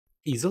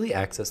Easily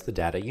access the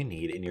data you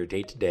need in your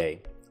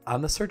day-to-day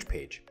on the search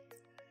page.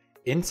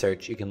 In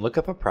search, you can look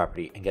up a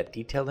property and get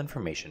detailed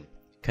information.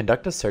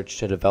 Conduct a search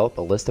to develop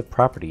a list of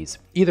properties,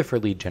 either for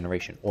lead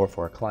generation or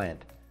for a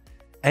client.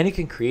 And you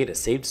can create a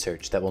saved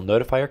search that will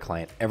notify your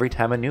client every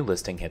time a new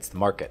listing hits the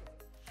market.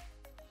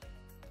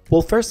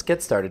 We'll first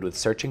get started with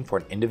searching for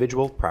an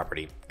individual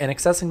property and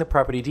accessing the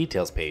property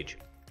details page.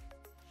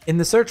 In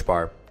the search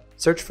bar,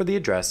 search for the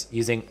address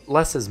using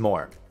less is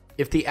more.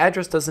 If the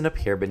address doesn't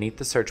appear beneath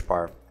the search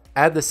bar,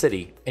 add the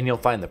city and you'll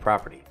find the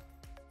property.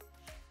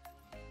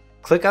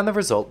 Click on the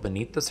result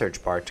beneath the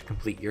search bar to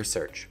complete your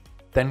search.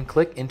 Then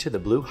click into the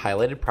blue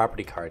highlighted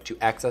property card to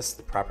access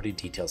the property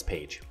details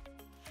page.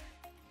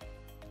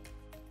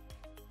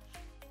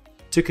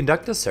 To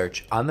conduct a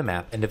search on the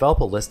map and develop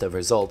a list of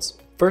results,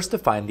 first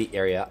define the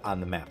area on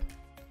the map.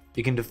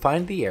 You can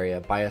define the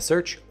area by a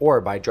search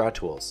or by draw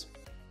tools.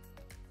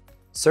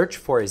 Search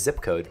for a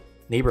zip code,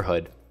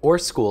 neighborhood, or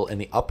school in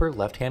the upper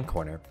left-hand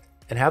corner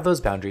and have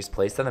those boundaries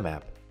placed on the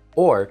map,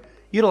 or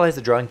utilize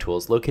the drawing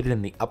tools located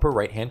in the upper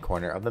right-hand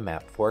corner of the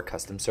map for a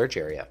custom search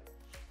area.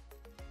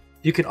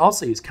 You can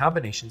also use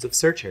combinations of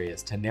search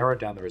areas to narrow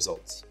down the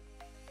results.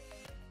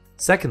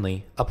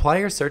 Secondly, apply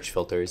your search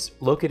filters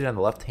located on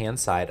the left-hand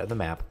side of the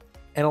map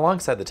and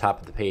alongside the top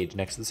of the page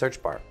next to the search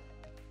bar.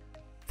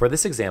 For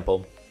this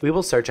example, we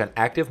will search on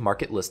active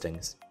market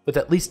listings with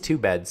at least 2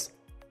 beds,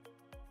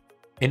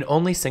 in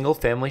only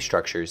single-family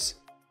structures,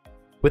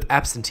 with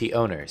absentee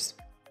owners.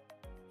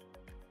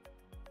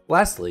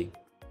 Lastly,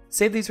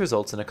 save these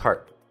results in a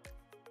cart.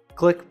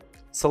 Click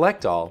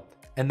Select All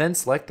and then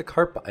select the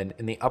cart button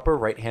in the upper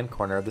right-hand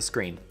corner of the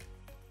screen.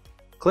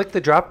 Click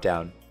the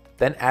drop-down,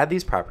 then add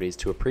these properties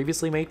to a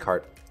previously made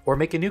cart or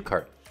make a new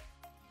cart.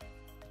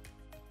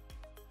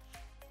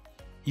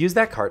 Use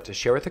that cart to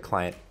share with a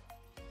client,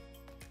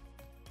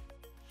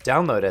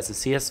 download as a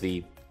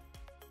CSV,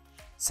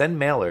 send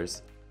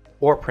mailers,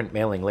 or print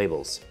mailing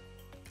labels.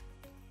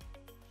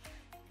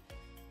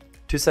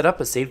 To set up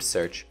a saved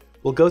search,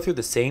 we'll go through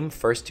the same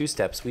first 2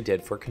 steps we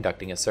did for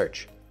conducting a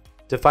search.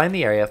 Define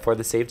the area for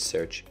the saved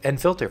search and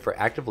filter for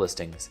active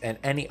listings and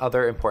any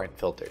other important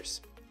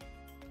filters.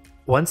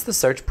 Once the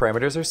search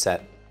parameters are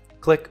set,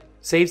 click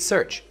Save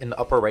Search in the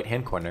upper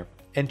right-hand corner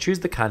and choose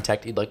the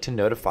contact you'd like to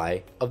notify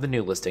of the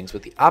new listings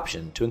with the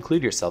option to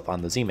include yourself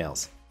on those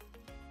emails.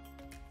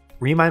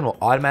 Remine will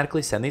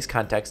automatically send these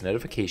contacts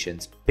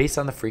notifications based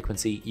on the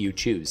frequency you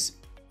choose.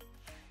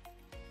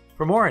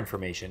 For more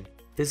information,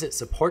 visit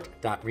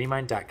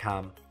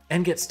support.remine.com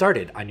and get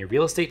started on your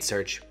real estate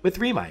search with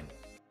Remine.